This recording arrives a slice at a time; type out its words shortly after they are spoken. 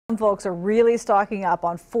Some folks are really stocking up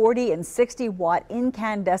on 40 and 60 watt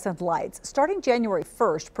incandescent lights. Starting January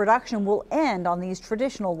 1st, production will end on these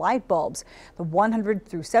traditional light bulbs. The 100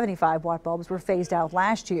 through 75 watt bulbs were phased out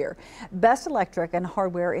last year. Best Electric and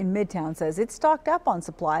Hardware in Midtown says it's stocked up on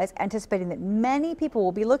supplies, anticipating that many people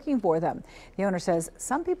will be looking for them. The owner says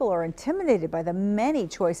some people are intimidated by the many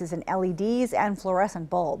choices in LEDs and fluorescent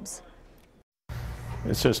bulbs.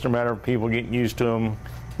 It's just a matter of people getting used to them.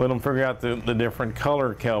 Let them figure out the different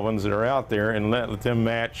color Kelvins that are out there and let them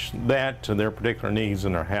match that to their particular needs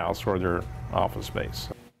in their house or their office space.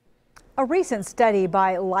 A recent study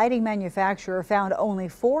by lighting manufacturer found only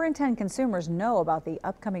 4 in 10 consumers know about the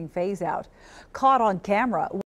upcoming phase out. Caught on camera,